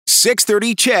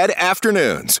6:30 CHED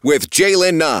Afternoons with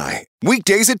Jaylen Nye.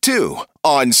 Weekdays at 2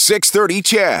 on 6:30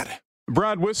 CHED.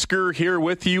 Brad Whisker here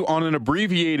with you on an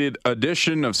abbreviated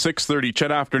edition of 6:30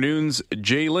 CHED Afternoons.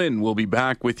 Jaylen will be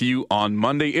back with you on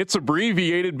Monday. It's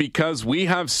abbreviated because we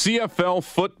have CFL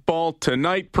football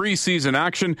tonight, preseason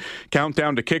action.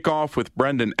 Countdown to kickoff with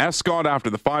Brendan Escott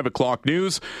after the 5 o'clock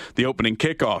news. The opening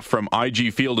kickoff from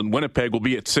IG Field in Winnipeg will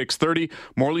be at 6:30.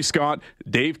 Morley Scott,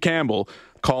 Dave Campbell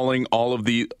calling all of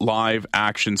the live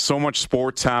action. So much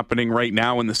sports happening right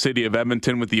now in the city of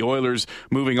Edmonton with the Oilers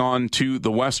moving on to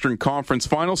the Western Conference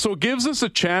Final. So it gives us a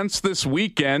chance this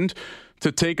weekend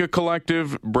to take a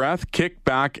collective breath, kick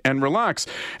back, and relax.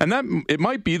 And that it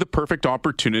might be the perfect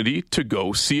opportunity to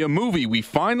go see a movie. We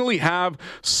finally have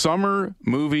summer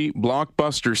movie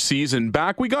blockbuster season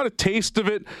back. We got a taste of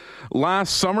it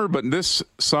last summer, but this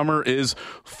summer is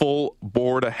full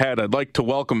board ahead. I'd like to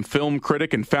welcome film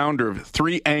critic and founder of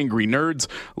Three Angry Nerds,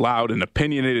 loud and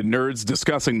opinionated nerds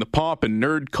discussing the pop and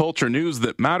nerd culture news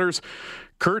that matters,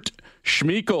 Kurt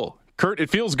Schmeickel. Kurt,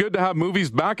 it feels good to have movies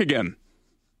back again.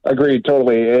 Agreed,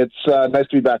 totally. It's nice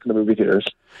to be back in the movie theaters.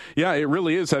 Yeah, it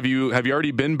really is. Have you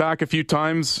already been back a few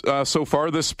times so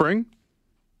far this spring?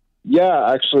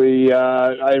 Yeah, actually,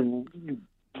 I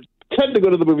tend to go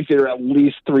to the movie theater at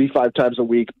least 3-5 times a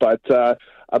week, but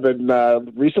I've been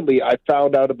recently. I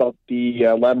found out about the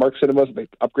Landmark Cinemas. They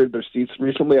upgraded their seats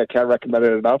recently. I can't recommend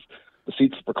it enough. The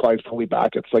seats recline fully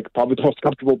back. It's like probably the most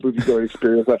comfortable movie-going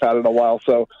experience I've had in a while.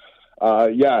 So.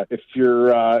 If you're,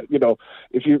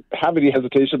 if you have any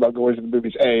hesitation about going to the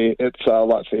movies, it's a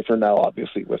lot safer now,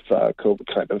 obviously, with COVID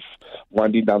kind of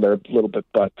winding down there a little bit.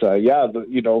 But,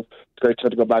 it's great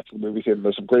to go back to the movie theater.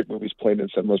 There's some great movies playing in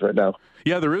cinemas right now.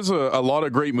 Yeah, there is a lot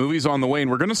of great movies on the way,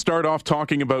 and we're going to start off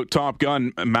talking about Top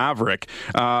Gun Maverick.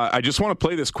 I just want to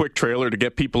play this quick trailer to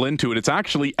get people into it. It's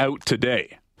actually out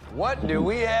today. What do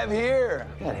we have here?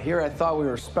 God, here I thought we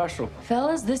were special.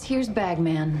 Fellas, this here's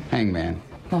Bagman. Hangman.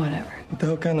 Whatever. What the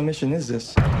hell kind of mission is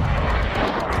this?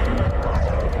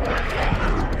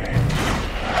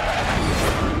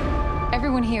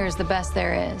 Everyone here is the best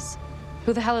there is.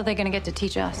 Who the hell are they going to get to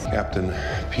teach us? Captain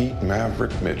Pete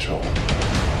Maverick Mitchell.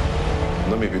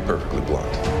 Let me be perfectly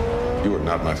blunt. You are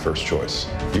not my first choice.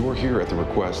 You are here at the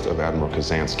request of Admiral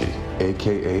Kazansky,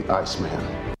 a.k.a.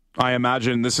 Iceman. I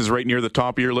imagine this is right near the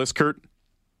top of your list, Kurt?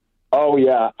 Oh,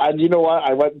 yeah. And you know what?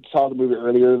 I went and saw the movie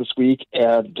earlier this week,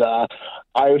 and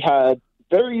I had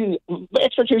my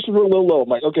expectations were a little low. I'm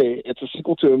like, okay, it's a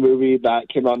sequel to a movie that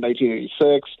came out in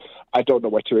 1986. I don't know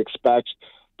what to expect,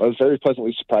 but I was very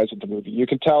pleasantly surprised with the movie. You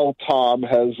can tell Tom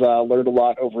has learned a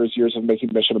lot over his years of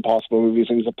making Mission Impossible movies,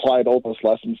 and he's applied all those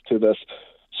lessons to this.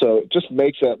 So it just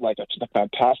makes it like just a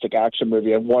fantastic action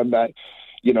movie, and one that,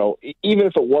 even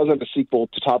if it wasn't a sequel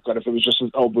to Top Gun, if it was just an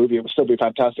old movie, it would still be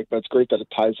fantastic. But it's great that it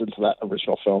ties into that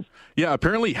original film. Yeah,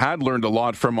 apparently he had learned a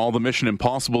lot from all the Mission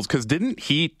Impossibles, because didn't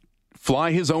he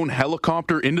fly his own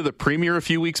helicopter into the premiere a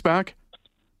few weeks back?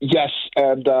 Yes,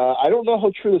 and I don't know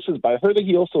how true this is, but I heard that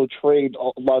he also trained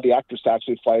a lot of the actors to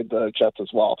actually fly the jets as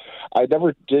well. I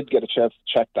never did get a chance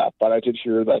to check that, but I did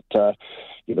hear that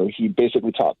he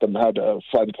basically taught them how to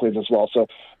fly the planes as well. So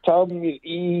Tom, he's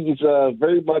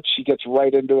he gets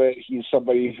right into it. He's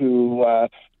somebody who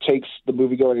takes the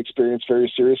movie-going experience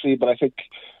very seriously, but I think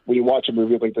when you watch a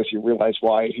movie like this, you realize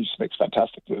why he just makes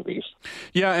fantastic movies.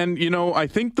 Yeah, and, I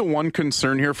think the one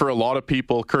concern here for a lot of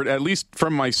people, Kurt, at least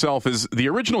from myself, is the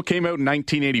original came out in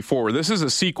 1984. This is a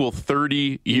sequel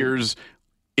 30 years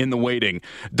in the waiting.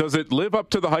 Does it live up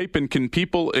to the hype, and can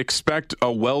people expect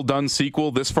a well-done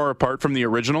sequel this far apart from the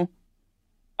original?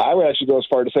 I would actually go as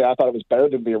far to say I thought it was better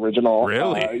than the original.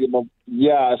 Really?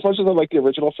 Yeah, as much as I like the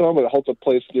original film, it holds a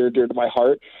place near and dear to my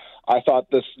heart. I thought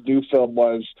this new film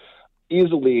was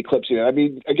easily eclipsing it. I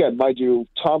mean, again, mind you,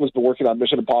 Tom has been working on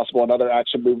Mission Impossible and other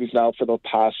action movies now for the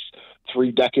past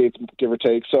 3 decades, give or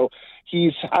take. So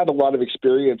he's had a lot of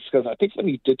experience, because I think when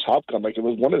he did Top Gun, it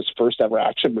was one of his first ever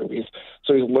action movies.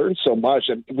 So he's learned so much.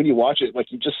 And when you watch it,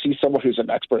 you just see someone who's an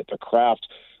expert at their craft.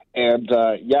 And,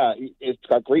 it's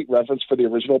got great reverence for the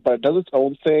original, but it does its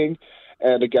own thing.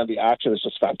 And, again, the action is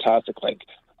just fantastic.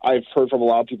 I've heard from a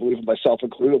lot of people, even myself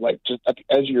included, just at the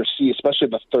edge of your seat, especially in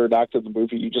the third act of the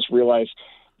movie, you just realize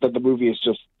that the movie is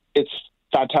it's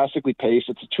fantastically paced.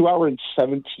 It's a 2-hour and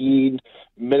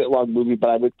 17-minute long movie, but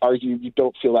I would argue you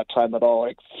don't feel that time at all.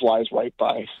 It flies right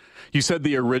by. You said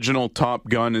the original Top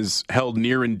Gun is held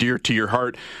near and dear to your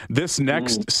heart. This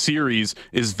next series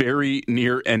is very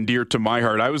near and dear to my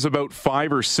heart. I was about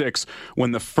 5 or 6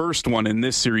 when the first one in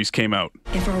this series came out.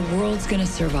 If our world's going to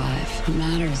survive, what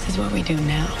matters is what we do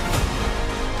now.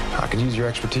 I could use your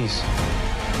expertise.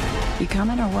 You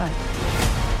coming or what?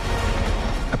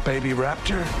 A baby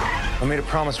raptor? I made a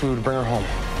promise we would bring her home.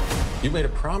 You made a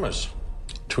promise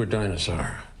to a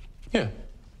dinosaur? Yeah.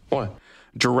 What?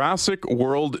 Jurassic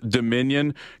World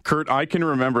Dominion. Kurt, I can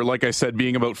remember, like I said,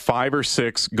 being about 5 or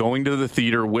 6, going to the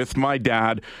theater with my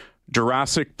dad.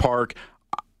 Jurassic Park.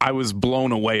 I was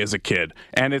blown away as a kid.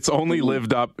 And it's only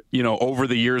lived up, over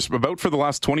the years, about for the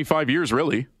last 25 years,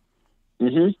 really.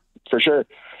 Mm-hmm. For sure.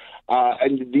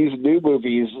 And these new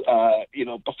movies,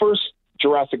 the first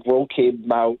Jurassic World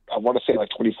came out, I want to say like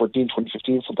 2014,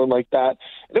 2015, something like that.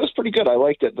 And it was pretty good. I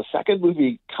liked it. The second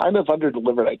movie kind of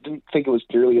underdelivered. I didn't think it was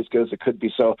nearly as good as it could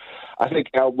be. So I think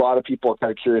a lot of people are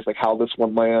kind of curious, like how this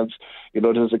one lands.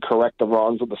 Does it correct the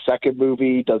wrongs of the second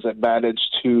movie? Does it manage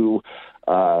to,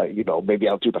 maybe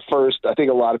outdo the first? I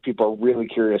think a lot of people are really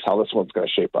curious how this one's going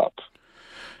to shape up.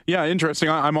 Yeah, interesting.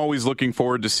 I'm always looking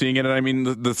forward to seeing it. And I mean,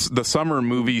 the summer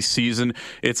movie season,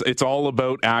 it's all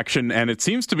about action, and it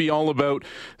seems to be all about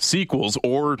sequels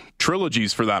or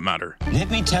trilogies for that matter.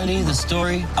 Let me tell you the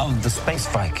story of the space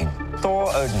Viking, Thor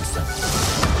Odinson.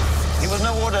 He was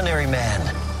no ordinary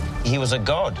man. He was a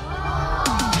god.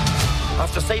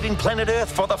 After saving planet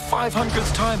Earth for the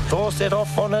 500th time, Thor set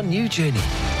off on a new journey.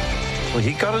 Well,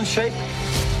 he got in shape.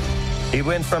 He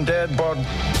went from dad bod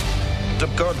to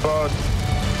god bod.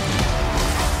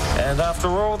 And after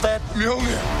all that,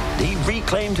 he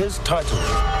reclaimed his title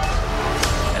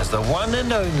as the one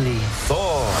and only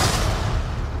Thor.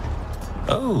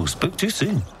 Oh, spoke too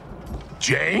soon.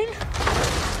 Jane?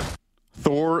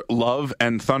 Thor, Love,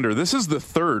 and Thunder. This is the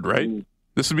third, right?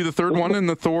 This would be the third one in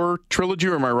the Thor trilogy,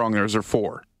 or am I wrong? Is there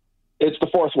 4? It's the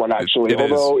fourth one, actually.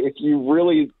 Although, if you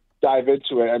really dive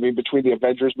into it, I mean, between the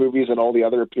Avengers movies and all the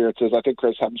other appearances, I think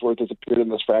Chris Hemsworth has appeared in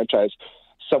this franchise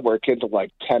somewhere akin to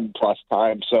like 10 plus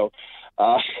times. So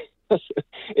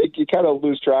you kind of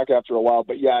lose track after a while.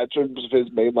 But yeah, in terms of his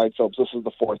mainline films, this is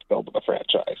the 4th film of the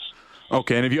franchise.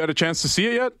 Okay, and have you had a chance to see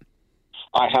it yet?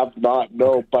 I have not,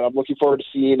 no, but I'm looking forward to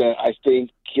seeing it. I think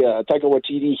Taika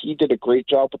Waititi, he did a great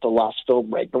job with the last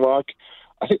film, Ragnarok.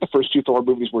 I think the first 2 Thor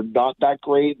movies were not that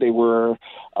great. They were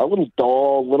a little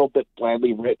dull, a little bit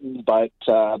blandly written, but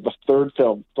the third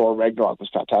film, Thor Ragnarok,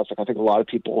 was fantastic. I think a lot of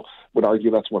people would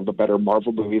argue that's one of the better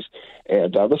Marvel movies.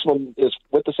 And this one is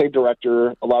with the same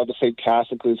director, a lot of the same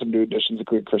cast, including some new additions,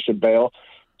 including Christian Bale.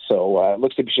 So it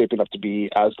looks to be shaping up to be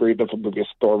as great of a movie as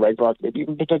Thor Ragnarok, maybe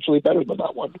even potentially better than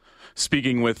that one.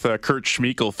 Speaking with Kurt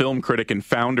Schmeickel, film critic and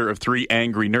founder of 3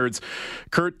 Angry Nerds.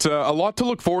 Kurt, a lot to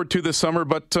look forward to this summer,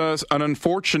 but an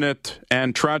unfortunate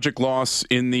and tragic loss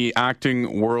in the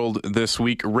acting world this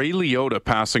week. Ray Liotta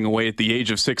passing away at the age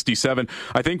of 67.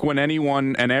 I think when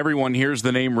anyone and everyone hears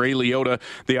the name Ray Liotta,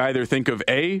 they either think of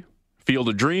A, Field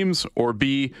of Dreams, or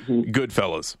B,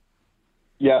 Goodfellas.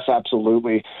 Yes,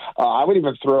 absolutely. I would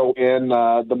even throw in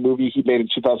the movie he made in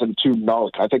 2002,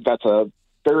 Narc. I think that's a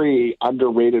very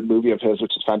underrated movie of his,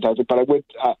 which is fantastic. But I would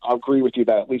agree with you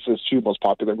that at least his 2 most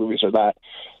popular movies are that.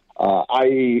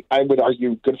 I would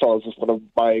argue Goodfellas is one of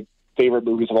my favorite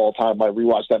movies of all time. I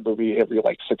rewatch that movie every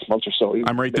 6 months or so.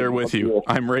 I'm right there with you.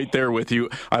 I'm right there with you.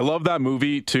 I love that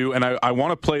movie too, and I want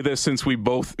to play this since we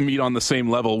both meet on the same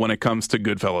level when it comes to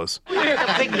Goodfellas. You're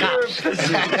the big cops.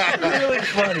 Really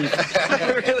funny.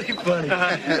 Really funny.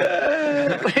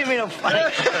 What do you mean I'm funny?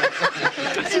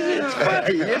 It's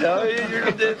funny,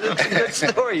 it's a good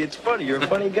story. It's funny. You're a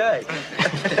funny guy.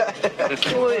 What do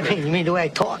you mean? You mean the way I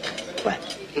talk?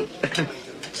 What?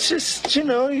 It's just,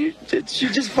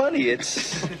 you're just funny.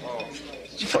 It's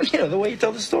funny, the way you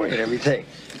tell the story and everything.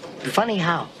 Funny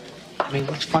how? I mean,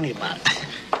 what's funny about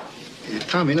it?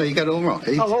 Tom, you got it all wrong.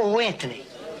 Oh, Anthony.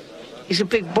 He's a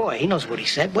big boy. He knows what he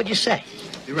said. What'd you say?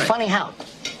 You're right. Funny how?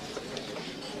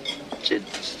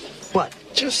 What?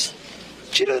 Just,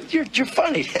 you're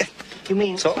funny. You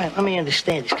mean, so, let me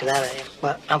understand this,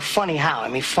 because I'm funny how? I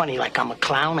mean, funny like I'm a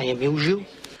clown, I amuse you?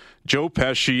 Joe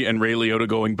Pesci and Ray Liotta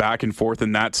going back and forth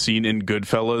in that scene in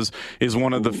Goodfellas is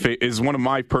one of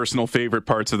my personal favorite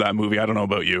parts of that movie. I don't know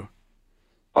about you.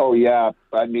 Oh yeah,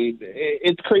 I mean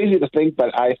it's crazy to think,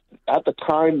 but at the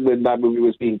time when that movie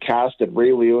was being casted, Ray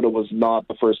Liotta was not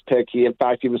the first pick. He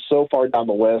was so far down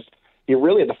the list. He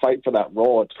really had to fight for that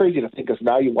role. It's crazy to think, because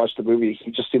now you watch the movie,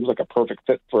 he just seems like a perfect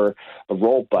fit for the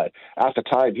role. But at the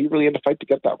time, he really had to fight to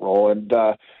get that role. And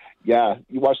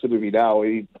you watch the movie now,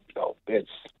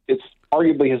 it's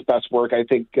arguably his best work. I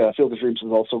think Field of Dreams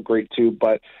is also great too.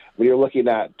 But when you're looking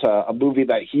at a movie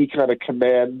that he kind of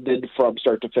commanded from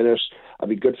start to finish, I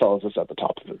mean, Goodfellas is at the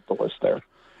top of the list there.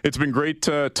 It's been great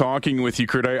talking with you,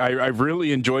 Kurt. I've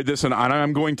really enjoyed this, and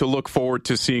I'm going to look forward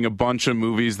to seeing a bunch of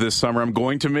movies this summer. I'm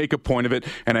going to make a point of it,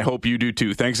 and I hope you do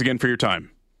too. Thanks again for your time.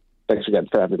 Thanks again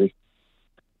for having me.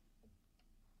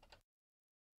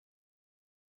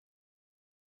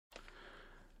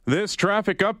 This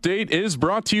traffic update is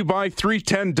brought to you by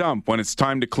 310 Dump. When it's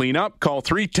time to clean up, call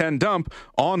 310 Dump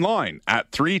online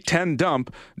at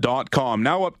 310dump.com.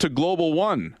 Now up to Global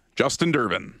One, Justin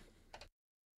Durbin.